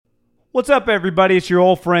What's up, everybody? It's your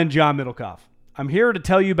old friend, John Middlecoff. I'm here to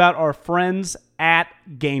tell you about our friends at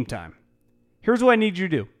Game Time. Here's what I need you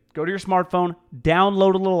to do. Go to your smartphone,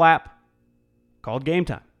 download a little app called Game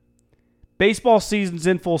Time. Baseball season's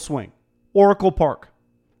in full swing. Oracle Park.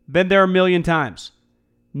 Been there a million times.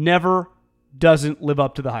 Never doesn't live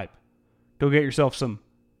up to the hype. Go get yourself some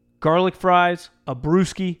garlic fries, a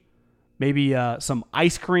brewski, maybe some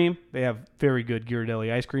ice cream. They have very good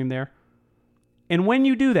Ghirardelli ice cream there. And when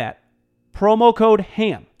you do that, promo code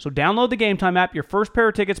HAM. So download the Game Time app. Your first pair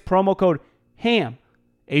of tickets, promo code HAM,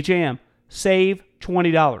 H-A-M, save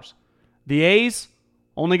 $20. The A's,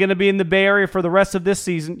 only going to be in the Bay Area for the rest of this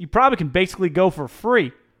season. You probably can basically go for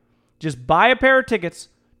free. Just buy a pair of tickets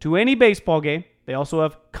to any baseball game. They also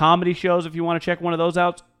have comedy shows if you want to check one of those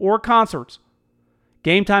out, or concerts.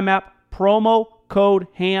 Game Time app, promo code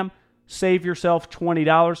HAM, save yourself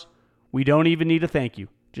 $20. We don't even need a thank you.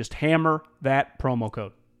 Just hammer that promo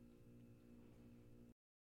code.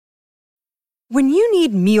 When you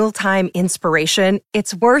need mealtime inspiration,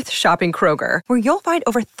 it's worth shopping Kroger, where you'll find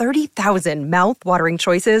over 30,000 mouth-watering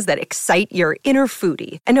choices that excite your inner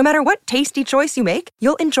foodie. And no matter what tasty choice you make,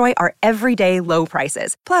 you'll enjoy our everyday low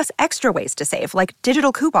prices, plus extra ways to save, like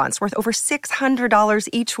digital coupons worth over $600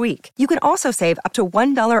 each week. You can also save up to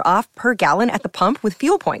 $1 off per gallon at the pump with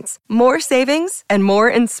fuel points. More savings and more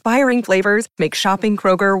inspiring flavors make shopping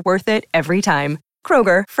Kroger worth it every time.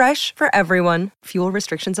 Kroger, fresh for everyone. Fuel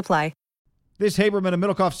restrictions apply. This Haberman and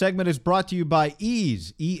Middlecoff segment is brought to you by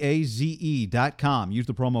Eaze, EAZE.com. Use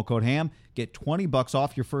the promo code HAM, get $20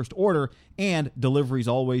 off your first order, and delivery's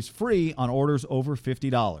always free on orders over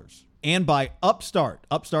 $50. And by Upstart,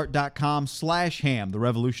 upstart.com/ham, the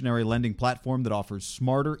revolutionary lending platform that offers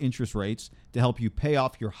smarter interest rates to help you pay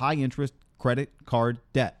off your high-interest credit card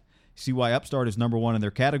debt. See why Upstart is number one in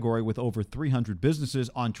their category with over 300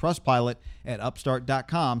 businesses on Trustpilot at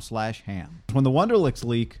upstart.com/ham. When the Wonderlicks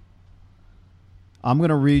leak, I'm going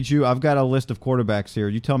to read you. I've got a list of quarterbacks here.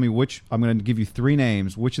 You tell me which. I'm going to give you three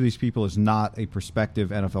names. Which of these people is not a prospective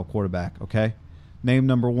NFL quarterback, okay? Name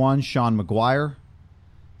number one, Sean McGuire.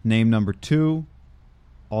 Name number two,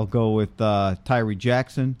 I'll go with Tyree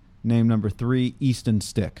Jackson. Name number three, Easton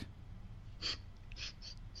Stick.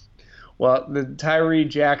 Well, the Tyree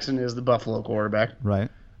Jackson is the Buffalo quarterback.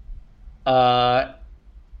 Right.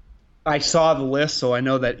 I saw the list, so I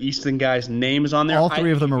know that Easton guy's name is on there. All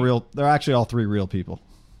three of them are real. They're actually all three real people.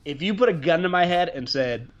 If you put a gun to my head and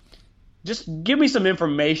said, just give me some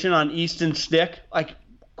information on Easton Stick, like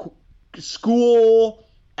school,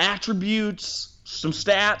 attributes, some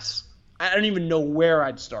stats, I don't even know where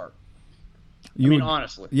I'd start.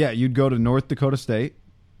 Honestly. Yeah, you'd go to North Dakota State.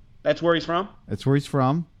 That's where he's from? That's where he's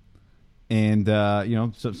from. And,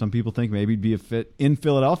 some people think maybe he'd be a fit in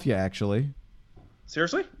Philadelphia, actually.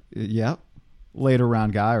 Seriously? Yeah, later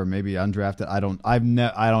round guy, or maybe undrafted. I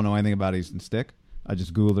don't know anything about Easton Stick. I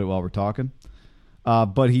just Googled it while we're talking.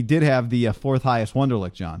 But he did have the fourth highest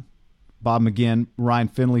Wonderlic, John. Bob McGinn, Ryan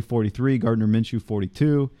Finley, 43. Gardner Minshew,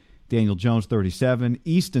 42. Daniel Jones, 37.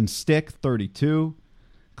 Easton Stick, 32.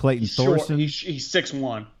 Clayton Thorson. He's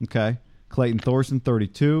 6'1". Okay. Clayton Thorson,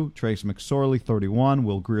 32. Trace McSorley, 31.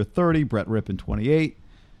 Will Greer, 30. Brett Rippon, 28.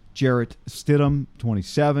 Jarrett Stidham,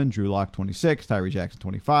 27. Drew Lock, 26. Tyree Jackson,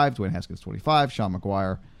 25. Dwayne Haskins, 25. Sean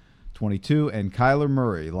McGuire, 22. And Kyler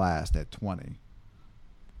Murray last at 20.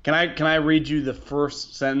 Can I read you the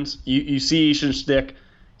first sentence? You see Easton Stick.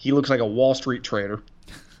 He looks like a Wall Street trader.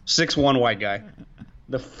 6'1" white guy.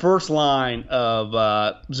 The first line of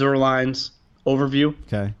Zerline's overview.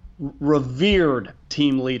 Okay. Revered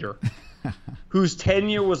team leader. Whose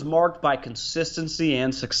tenure was marked by consistency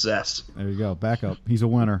and success. There you go. Back up. He's a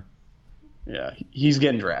winner. Yeah, he's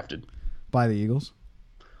getting drafted. By the Eagles?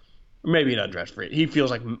 Maybe not draft free. He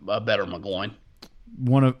feels like a better McGloin.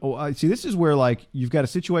 See, this is where, you've got a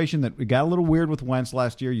situation that got a little weird with Wentz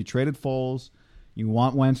last year. You traded Foles. You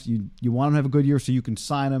want Wentz. You want him to have a good year so you can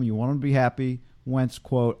sign him. You want him to be happy. Wentz,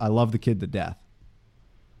 quote, I love the kid to death.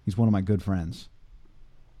 He's one of my good friends.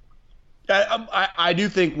 I do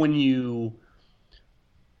think when you,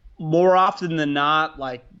 more often than not,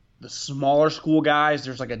 like the smaller school guys,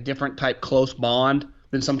 there's like a different type close bond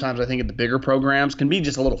than sometimes I think at the bigger programs can be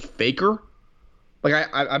just a little faker. Like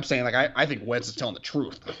I'm saying, I think Wentz is telling the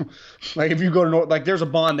truth. Like if you go to North, there's a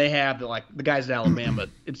bond they have that like the guys in Alabama,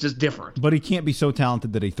 it's just different. But he can't be so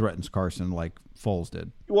talented that he threatens Carson like Foles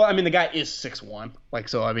did. Well, the guy is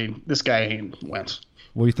 6'1". This guy ain't Wentz.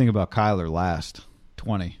 What do you think about Kyler last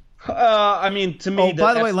 20? To me.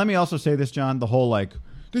 By the way, let me also say this, John. The whole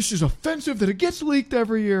this is offensive that it gets leaked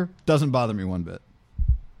every year doesn't bother me one bit.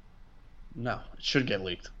 No, it should get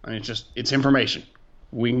leaked. It's information.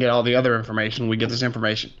 We can get all the other information. We get this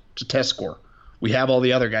information. It's a test score. We have all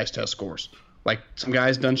the other guys' test scores. Like, some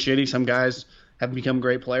guys done shitty. Some guys have become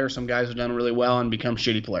great players. Some guys have done really well and become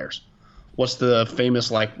shitty players. What's the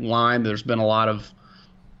famous, like, line? There's been a lot of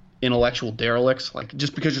intellectual derelicts. Like,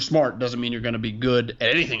 just because you're smart doesn't mean you're going to be good at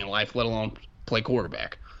anything in life, let alone play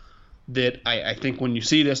quarterback. That I think when you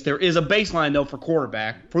see this, there is a baseline, though, for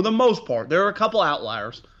quarterback. For the most part, there are a couple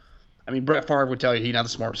outliers. I mean, Brett Favre would tell you he's not the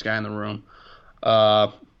smartest guy in the room.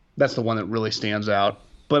 That's the one that really stands out.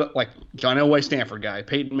 But, like, John Elway, Stanford guy.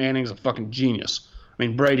 Peyton Manning's a fucking genius. I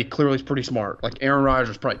mean, Brady clearly is pretty smart. Like, Aaron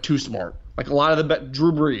Rodgers probably too smart. Like, a lot of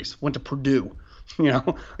Drew Brees went to Purdue. You know,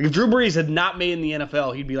 like, if Drew Brees had not made in the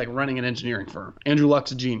NFL, he'd be like running an engineering firm. Andrew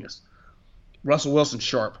Luck's a genius. Russell Wilson,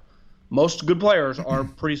 sharp. Most good players are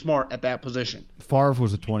pretty smart at that position. Favre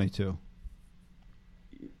was a 22.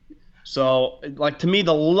 So, like, to me,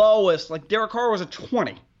 the lowest, like, Derek Carr was a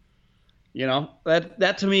 20. You know,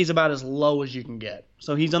 that to me is about as low as you can get.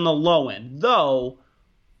 So he's on the low end. Though,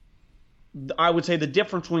 I would say the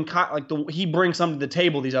difference between, like, he brings something to the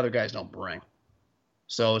table these other guys don't bring.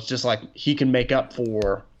 So it's just like he can make up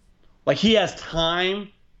for, like, he has time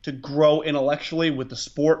to grow intellectually with the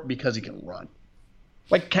sport because he can run.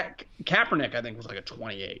 Like Kaepernick, I think, was like a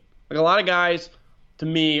 28. Like, a lot of guys, to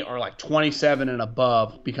me, are like 27 and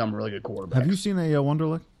above become really good quarterbacks. Have you seen a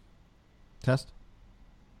Wonderlic test?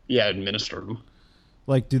 Yeah, administered them.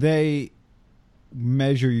 Like, do they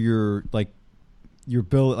measure your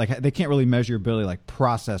ability? Like, they can't really measure your ability, like,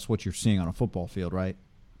 process what you're seeing on a football field, right?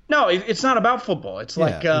 No, it's not about football. It's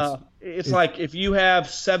like it's like if you have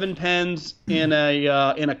 7 pens in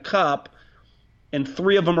a cup, and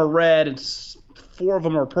 3 of them are red and 4 of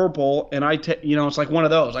them are purple, and it's like one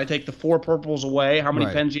of those. I take the 4 purples away. How many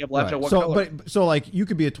pens do you have left at what color? So like, you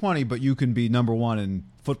could be a 20, but you can be number 1 in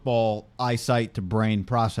football eyesight to brain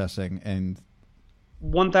processing, and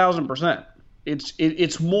 1,000%.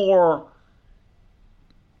 It's more.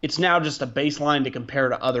 It's now just a baseline to compare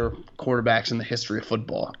to other quarterbacks in the history of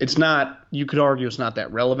football. It's not. You could argue it's not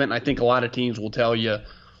that relevant. I think a lot of teams will tell you,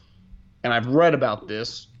 and I've read about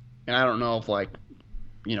this, and I don't know if, like,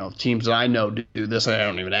 you know, teams that I know do this, I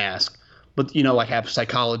don't even ask. But, you know, like, have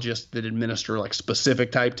psychologists that administer, like,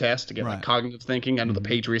 specific type tests to get like cognitive thinking. I know the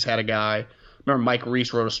Patriots had a guy. Remember Mike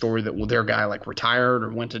Reese wrote a story that their guy, like, retired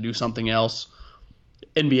or went to do something else.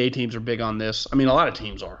 NBA teams are big on this. I mean, a lot of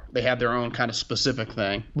teams are. They have their own kind of specific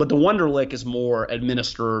thing. But the Wonderlic is more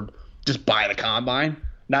administered just by the combine,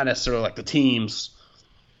 not necessarily like the teams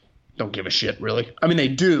don't give a shit, really. I mean, they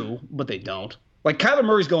do, but they don't. Like, Kyler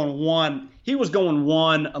Murray's going 1. He was going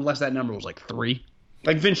 1 unless that number was like 3.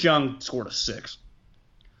 Like, Vince Young scored a 6.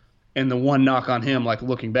 And the one knock on him, like,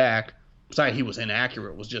 looking back, besides he was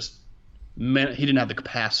inaccurate, was just he didn't have the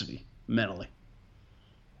capacity mentally.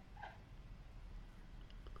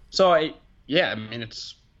 So, I mean,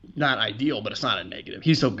 it's not ideal, but it's not a negative.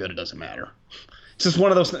 He's so good it doesn't matter. It's just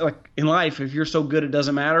one of those things, like, in life, if you're so good it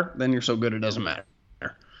doesn't matter, then you're so good it doesn't matter.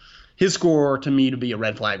 His score, to me, to be a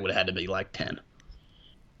red flag would have had to be like 10.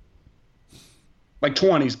 Like,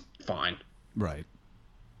 20's fine. Right.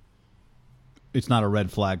 It's not a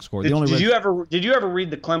red flag score. Did you ever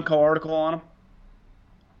read the Klemko article on him?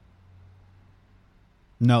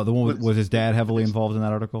 No, the one was his dad heavily involved in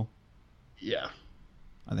that article? Yeah.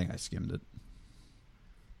 I think I skimmed it.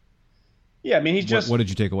 Yeah, I mean, he's just. What did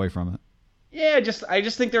you take away from it? Yeah, I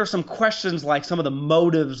just think there are some questions, like some of the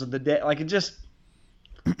motives of the day. Like, it just.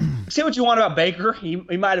 Say what you want about Baker. He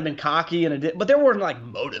might have been cocky but there weren't, like,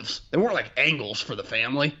 motives. There weren't, like, angles for the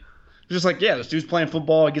family. It was just like, yeah, this dude's playing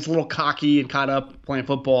football. He gets a little cocky and caught up playing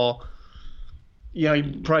football. You know, he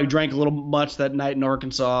probably drank a little much that night in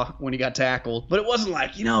Arkansas when he got tackled. But it wasn't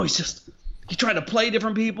like, you know, he's trying to play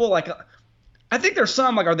different people. Like, I think there's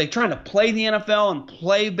some, like, are they trying to play the NFL and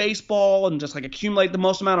play baseball and just, like, accumulate the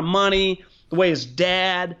most amount of money the way his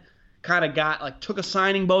dad kind of took a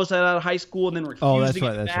signing bonus out of high school and then refused to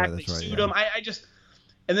get back. They sued him.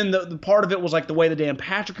 And then the part of it was, like, the way the Dan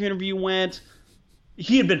Patrick interview went.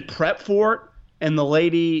 He had been prepped for it, and the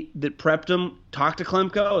lady that prepped him talked to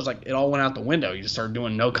Klemko. It was like it all went out the window. He just started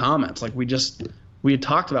doing no comments. Like, we had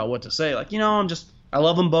talked about what to say. Like, you know, I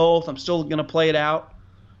love them both. I'm still gonna play it out.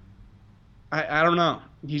 I don't know.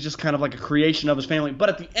 He's just kind of like a creation of his family. But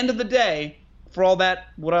at the end of the day, for all that,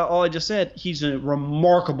 all I just said, he's a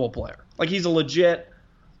remarkable player. Like, he's a legit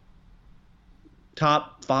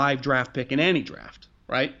top 5 draft pick in any draft,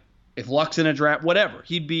 right? If Luck's in a draft, whatever,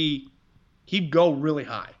 he'd go really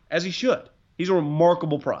high, as he should. He's a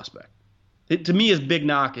remarkable prospect. To me, his big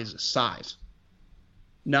knock is his size.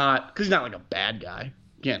 Not because he's not like a bad guy.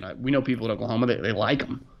 Again, we know people in Oklahoma, they like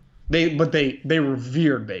him. But they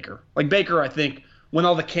revered Baker. Like, Baker, I think, when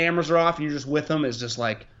all the cameras are off and you're just with him is just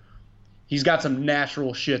like he's got some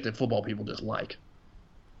natural shit that football people just like.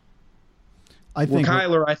 I think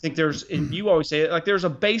Kyler, I think there's, and you always say it, like there's a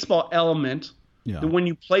baseball element that when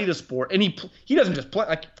you play the sport, and he doesn't just play,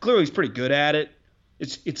 like clearly he's pretty good at it.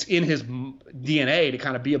 It's in his DNA to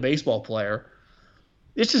kind of be a baseball player.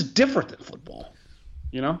 It's just different than football,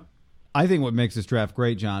 you know? I think what makes this draft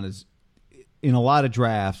great, John, is in a lot of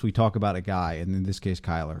drafts we talk about a guy, and in this case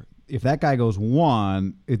Kyler. If that guy goes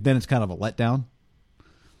 1, then it's kind of a letdown.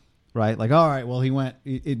 Right? Like, all right, well, he went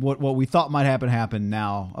what we thought might happen happened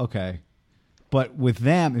now. Okay. But with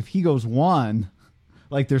them, if he goes 1,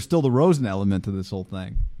 like there's still the Rosen element to this whole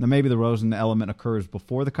thing. Now maybe the Rosen element occurs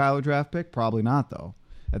before the Kyler draft pick. Probably not, though,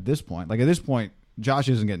 at this point. Like at this point, Josh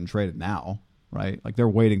isn't getting traded now, right? Like they're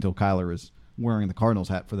waiting till Kyler is wearing the Cardinals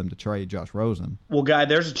hat for them to trade Josh Rosen. Well, Guy,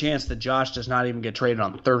 there's a chance that Josh does not even get traded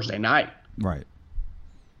on Thursday night. Right.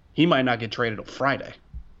 He might not get traded on Friday.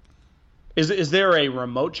 Is there a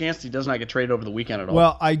remote chance that he does not get traded over the weekend at all?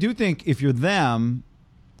 Well, I do think if you're them,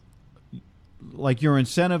 like your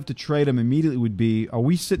incentive to trade him immediately would be, are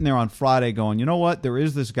we sitting there on Friday going, you know what, there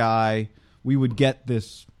is this guy, we would get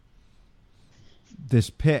this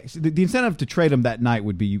pick. The incentive to trade him that night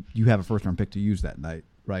would be you have a first-round pick to use that night,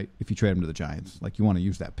 right? If you trade him to the Giants. Like you want to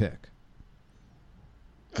use that pick.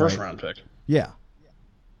 First-round pick? Yeah.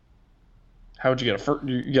 How would you get a first?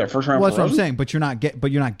 You get a first round. Well, that's for what Rosen? I'm saying. But you're not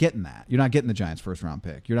getting that. You're not getting the Giants' first round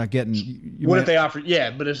pick. You're not getting. What if they offer?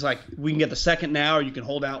 Yeah, but it's like we can get the second now, or you can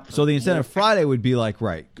hold out. So the incentive Friday would be like,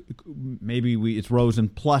 right? Maybe it's Rosen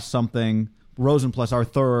plus something, Rosen plus our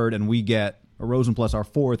third, and we get a Rosen plus our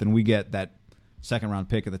fourth, and we get that second round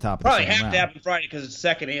pick at the top of probably the second have round. to happen Friday because it's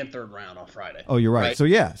second and third round on Friday. Oh, you're right. So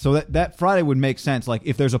yeah, so that Friday would make sense. Like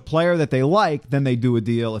if there's a player that they like, then they do a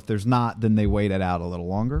deal. If there's not, then they wait it out a little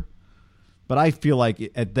longer. But I feel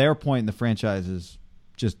like at their point in the franchise's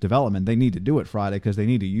just development, they need to do it Friday because they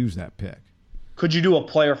need to use that pick. Could you do a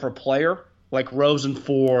player for player, like Rosen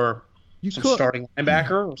for some starting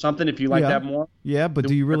linebacker or something if you like that more? Yeah, but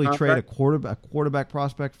do you really trade a quarterback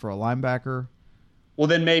prospect for a linebacker? Well,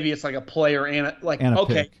 then maybe it's like a player and a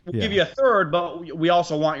okay, pick. we'll give you a third, but we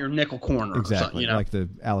also want your nickel corner. Exactly, or something, you know? like the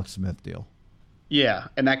Alex Smith deal. Yeah,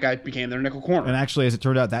 and that guy became their nickel corner. And actually, as it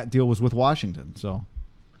turned out, that deal was with Washington. So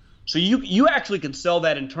you actually can sell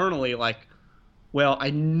that internally, like, well,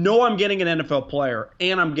 I know I'm getting an NFL player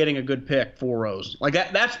and I'm getting a good pick for Rosen. Like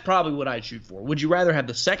that's probably what I'd shoot for. Would you rather have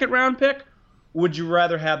the second round pick? Or would you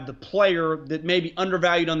rather have the player that may be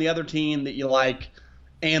undervalued on the other team that you like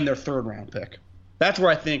and their third round pick? That's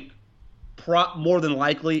where I think more than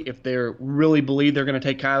likely, if they really believe they're going to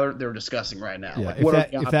take Kyler, they're discussing right now. Yeah,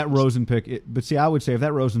 like, if that Rosen pick, but see, I would say if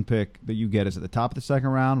that Rosen pick that you get is at the top of the second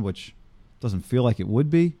round, which doesn't feel like it would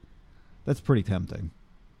be, that's pretty tempting.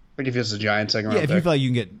 Like if it's a Giant second round pick. pick. You feel like you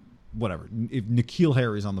can get whatever. If N'Keal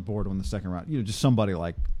Harry's on the board in the second round, just somebody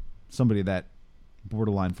that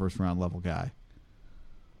borderline first round level guy.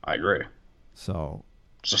 I agree. So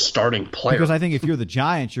it's a starting player. Because I think if you're the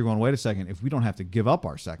Giants, you're going, wait a second, if we don't have to give up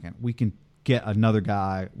our second, we can get another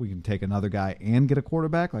guy, we can take another guy and get a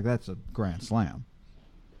quarterback. Like that's a grand slam.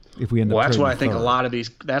 If we end up that's what I third.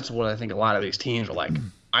 think that's what I think a lot of these teams are like.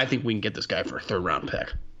 I think we can get this guy for a third round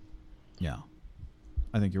pick. Yeah.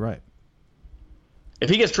 I think you're right. If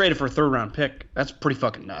he gets traded for a third round pick, that's pretty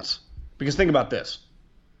fucking nuts. Because think about this.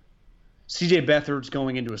 CJ Beathard's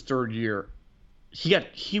going into his third year.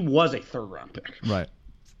 He was a third round pick. Right.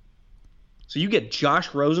 So you get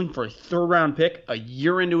Josh Rosen for a third round pick a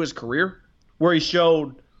year into his career, where he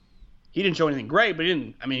didn't show anything great, but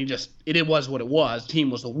it was what it was. The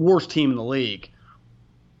team was the worst team in the league.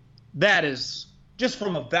 That is, just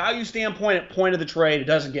from a value standpoint, at point of the trade, it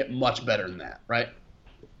doesn't get much better than that, right?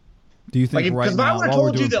 Do you think right now? If I would have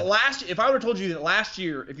told you that last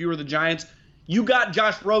year, if you were the Giants, you got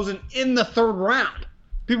Josh Rosen in the third round,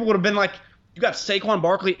 people would have been like, you got Saquon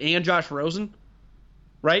Barkley and Josh Rosen,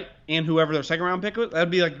 right? And whoever their second round pick was,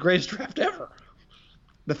 that'd be like the greatest draft ever.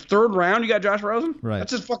 The third round, you got Josh Rosen? Right.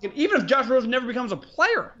 That's just fucking, even if Josh Rosen never becomes a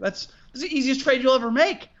player, that's the easiest trade you'll ever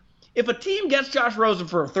make. If a team gets Josh Rosen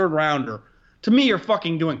for a third rounder, to me, you're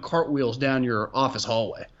fucking doing cartwheels down your office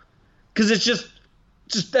hallway. Because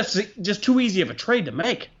that's just too easy of a trade to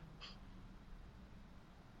make.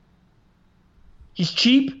 He's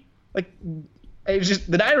cheap. Like, it's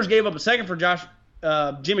just the Niners gave up a second for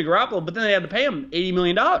Jimmy Garoppolo, but then they had to pay him $80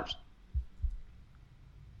 million.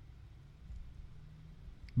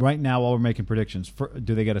 Right now, while we're making predictions,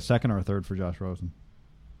 do they get a second or a third for Josh Rosen?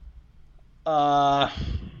 Because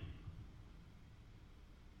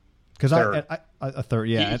a third,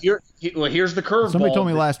 yeah. Here's the curveball. Somebody told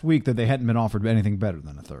me last week that they hadn't been offered anything better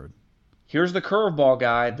than a third. Here's the curveball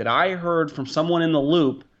guy that I heard from someone in the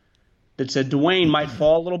loop that said Dwayne might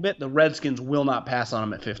fall a little bit. The Redskins will not pass on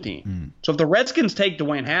him at 15. So if the Redskins take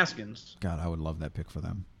Dwayne Haskins, God, I would love that pick for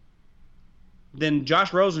them. then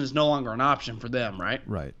Josh Rosen is no longer an option for them, right?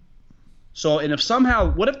 Right. So, and if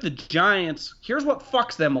somehow, what if the Giants, here's what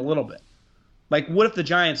fucks them a little bit. Like, what if the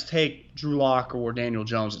Giants take Drew Lock or Daniel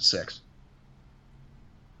Jones at 6?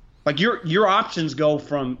 Like, your options go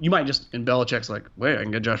from, you might just, and Belichick's like, wait, I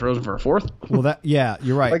can get Josh Rosen for a 4th? Well, yeah,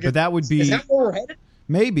 you're right. Like, but that would be. Is that where we're headed?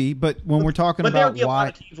 Maybe, but when we're talking about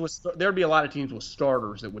why. There'd be a lot of teams with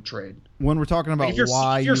starters that would trade. When we're talking about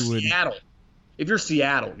why you would. If you're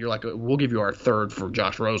Seattle, you're like, we'll give you our 3rd for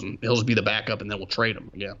Josh Rosen. He'll just be the backup, and then we'll trade him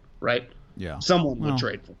again, right? Yeah. Someone would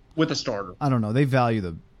trade for with a starter. I don't know. They value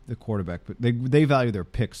the quarterback, but they value their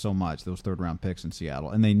picks so much, those 3rd-round picks in Seattle,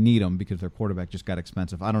 and they need them because their quarterback just got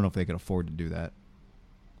expensive. I don't know if they could afford to do that.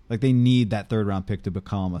 Like, they need that 3rd-round pick to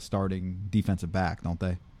become a starting defensive back, don't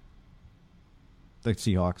they? The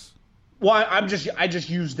Seahawks. Well, I just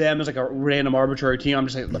use them as like a random arbitrary team. I'm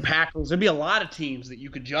just saying the Packers. There'd be a lot of teams that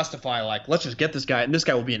you could justify, like, let's just get this guy, and this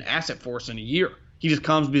guy will be an asset for us in a year. He just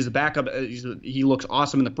comes, because the backup. He looks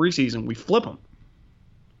awesome in the preseason. We flip him.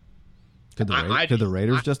 Could the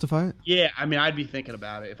Raiders justify it? Yeah, I mean, I'd be thinking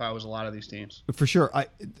about it if I was a lot of these teams. For sure.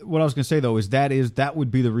 What I was going to say though is that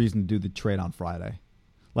would be the reason to do the trade on Friday.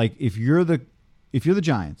 Like, if you're the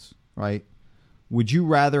Giants, right? Would you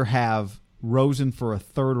rather have Rosen for a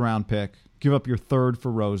 3rd-round pick, give up your 3rd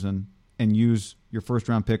for Rosen, and use your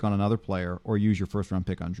 1st-round pick on another player, or use your 1st-round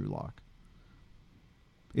pick on Drew Lock?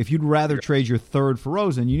 If you'd rather trade your 3rd for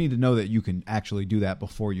Rosen, you need to know that you can actually do that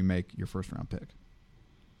before you make your 1st-round pick.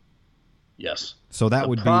 Yes. So that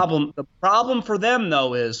would be the problem for them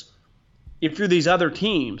though is if you're these other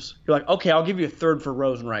teams, you're like, okay, I'll give you a 3rd for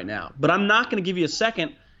Rosen right now, but I'm not going to give you a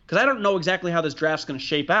 2nd because I don't know exactly how this draft's going to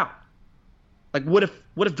shape out. Like, what if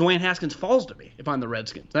Dwayne Haskins falls to me if I'm the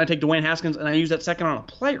Redskins? And I take Dwayne Haskins and I use that 2nd on a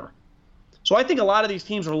player. So I think a lot of these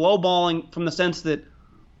teams are lowballing from the sense that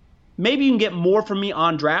maybe you can get more from me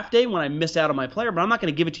on draft day when I miss out on my player, but I'm not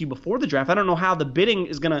going to give it to you before the draft. I don't know how the bidding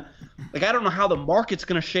is going to – like, I don't know how the market's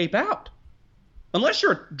going to shape out. Unless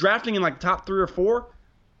you're drafting in, like, top 3 or 4,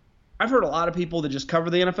 I've heard a lot of people that just cover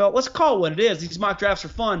the NFL. Let's call it what it is. These mock drafts are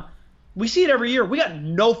fun. We see it every year. We got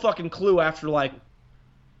no fucking clue after, like,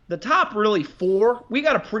 the top really 4. We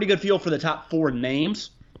got a pretty good feel for the top 4 names.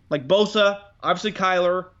 Like Bosa, obviously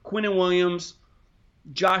Kyler, Quinnen Williams,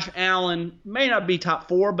 Josh Allen, may not be top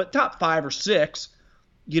 4, but top 5 or 6.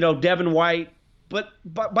 Devin White. But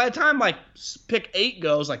by the time, like, pick 8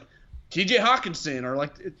 goes, like, TJ Hawkinson or,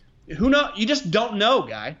 like, who knows? You just don't know,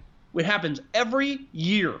 guy. It happens every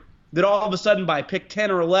year that all of a sudden by pick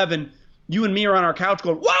 10 or 11, you and me are on our couch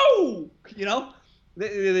going, whoa!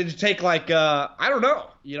 They just take, like, I don't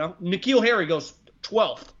know, N'Keal Harry goes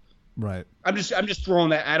 12th. Right. I'm just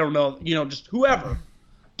throwing that, I don't know, just whoever.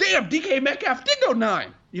 Damn, DK Metcalf did go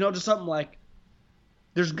 9. Just something like,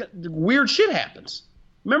 there's weird shit happens.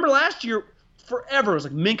 Remember last year, forever, it was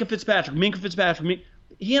like Minkah Fitzpatrick.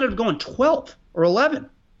 He ended up going 12th or 11th.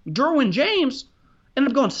 Derwin James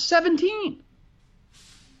ended up going 17.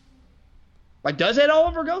 Like, does Ed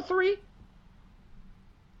Oliver go 3?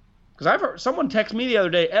 Because I've heard someone text me the other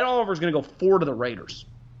day, Ed Oliver's going to go 4 to the Raiders.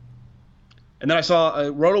 And then I saw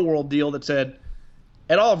a Roto-World deal that said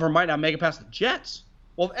Ed Oliver might not make it past the Jets.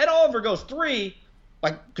 Well, if Ed Oliver goes 3,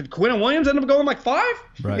 like, could Quinnen Williams end up going like 5?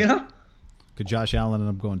 Right. Could Josh Allen end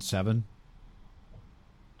up going 7?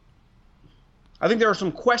 I think there are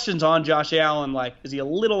some questions on Josh Allen, like, is he a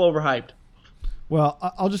little overhyped? Well,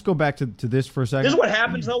 I'll just go back to this for a second. This is what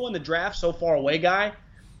happens, though, when the draft's so far away, guy.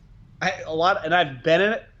 And I've been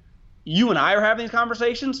in it. You and I are having these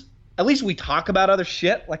conversations. At least we talk about other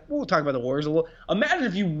shit. Like, we'll talk about the Warriors a little. Imagine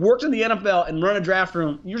if you worked in the NFL and run a draft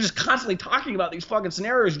room. You're just constantly talking about these fucking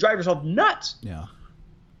scenarios. You drive yourself nuts. Yeah.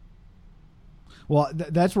 Well,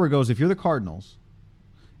 that's where it goes. If you're the Cardinals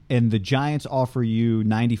and the Giants offer you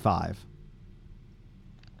 95,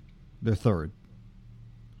 they're 3rd.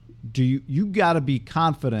 You got to be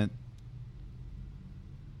confident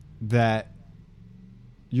that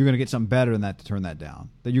you're going to get something better than that to turn that down,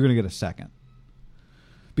 that you're going to get a 2nd.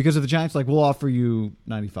 Because if the Giants we'll offer you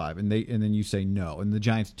 95, and then you say no, and the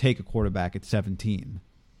Giants take a quarterback at 17,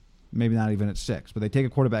 maybe not even at 6, but they take a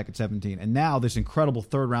quarterback at 17, and now this incredible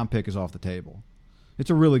 3rd-round pick is off the table. It's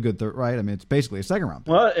a really good third, right? I mean, it's basically a 2nd-round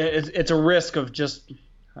pick. Well, it's a risk of just.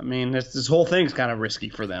 I mean, this whole thing's kind of risky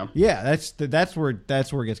for them. Yeah, that's where it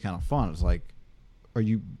gets kind of fun. It's like,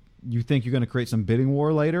 you think you're going to create some bidding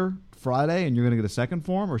war later Friday, and you're going to get a 2nd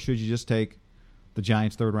for him, or should you just take the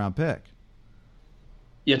Giants' 3rd-round pick?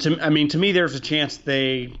 Yeah, to me, there's a chance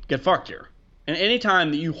they get fucked here. And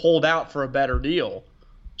anytime that you hold out for a better deal,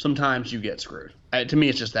 sometimes you get screwed. To me,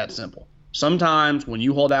 it's just that simple. Sometimes when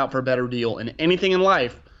you hold out for a better deal in anything in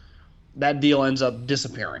life, that deal ends up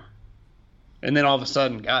disappearing. And then all of a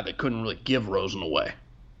sudden, God, they couldn't really give Rosen away.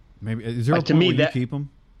 Maybe is there a point where you keep him?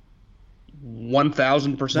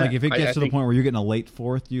 1,000%. Like if it gets to the point where you're getting a late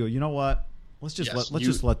fourth, you know what? Let's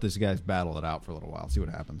just let these guys battle it out for a little while, see what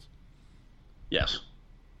happens. Yes.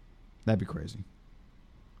 That'd be crazy.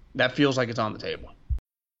 That feels like it's on the table.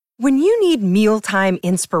 When you need mealtime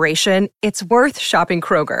inspiration, it's worth shopping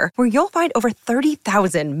Kroger, where you'll find over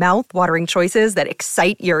 30,000 mouth-watering choices that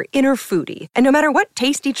excite your inner foodie. And no matter what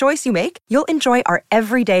tasty choice you make, you'll enjoy our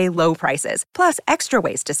everyday low prices, plus extra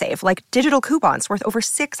ways to save, like digital coupons worth over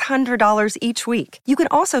 $600 each week. You can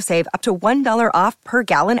also save up to $1 off per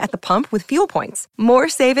gallon at the pump with fuel points. More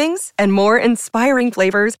savings and more inspiring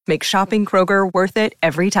flavors make shopping Kroger worth it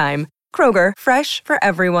every time. Kroger, fresh for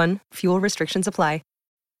everyone. Fuel restrictions apply.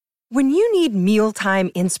 When you need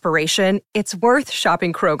mealtime inspiration, it's worth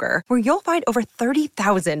shopping Kroger, where you'll find over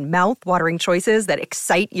 30,000 mouth-watering choices that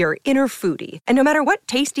excite your inner foodie. And no matter what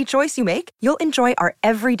tasty choice you make, you'll enjoy our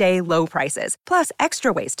everyday low prices, plus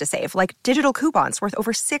extra ways to save, like digital coupons worth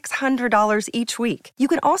over $600 each week. You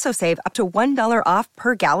can also save up to $1 off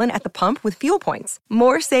per gallon at the pump with fuel points.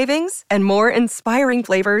 More savings and more inspiring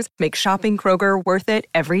flavors make shopping Kroger worth it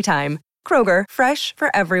every time. Kroger, fresh for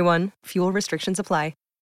everyone. Fuel restrictions apply.